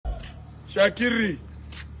Itsekiri.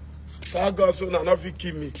 Thank God so now nothing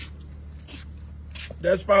kill me.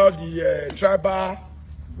 Despite the tribal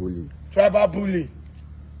bully.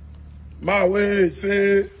 My way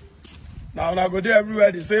say now when I go there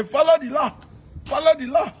everywhere they say follow the law. Follow the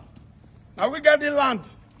law. Now we get the land.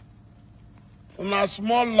 Now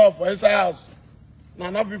small law for inside house. Now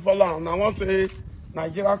nothing follow. Now I want to say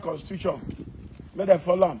Nigeria Constitution. May they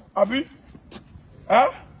follow. Abi?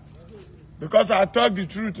 Huh? Because I talk the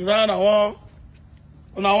truth. Now I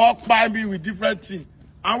want buy me with different things.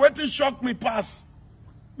 And what shock me pass.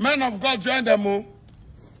 Men of God join them all.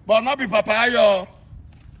 But not be papaya.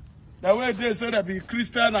 The way they say they be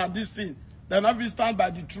Christian and this thing. They not be stand by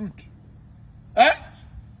the truth. Eh?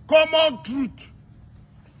 Common truth.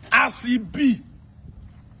 As it be.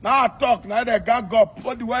 Now I talk. Now they gag up.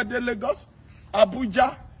 What the way they Lagos?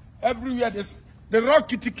 Abuja. Everywhere. They rock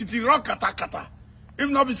kitty, rock kata. If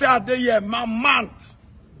not be say a day here, month.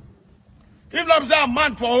 If not be say a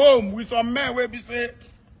month for home with some men where be say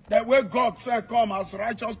that way God say come as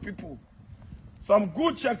righteous people. Some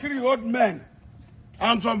good Itsekiri old men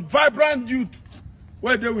and some vibrant youth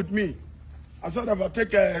were there with me. I thought I would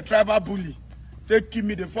take a tribal bully. They give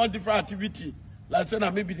me the fund different activity. Like saying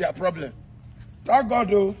that maybe their problem. Thank God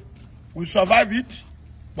though, we survive it.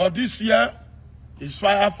 But this year is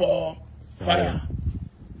fire for fire.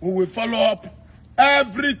 We will follow up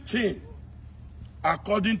everything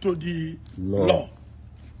according to the law.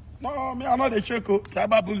 No, me, I'm not a Cheko,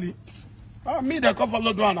 tribal bully. No, me, they come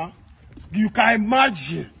follow Duana. You can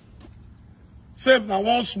imagine. Save now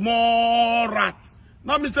one small rat.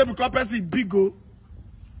 Now me say because person big go.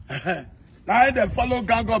 Now they follow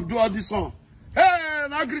gang up, do all this one. Hey,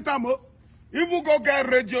 now greet them. Even go get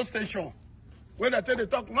radio station. When they tell they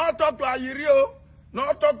talk, not talk to Ayiri,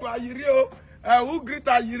 not talk to Ayiri. Who greet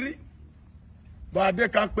Ayiri? But they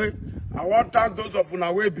can't pay. I want to thank those of you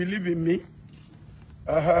who believe in me.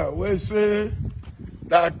 We say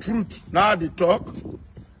that truth, now they talk.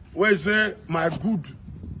 We say my good,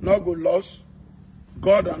 not good loss.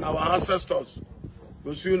 God and our ancestors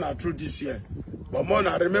will see you truth this year. But more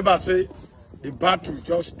now, remember, say the battle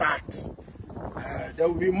just starts. There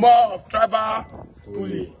will be more of tribal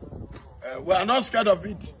bullying. We are not scared of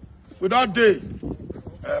it. Without day.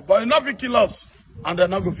 But enough will kill us. And they're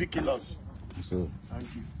not going to kill us. So,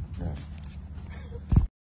 thank you. Yeah.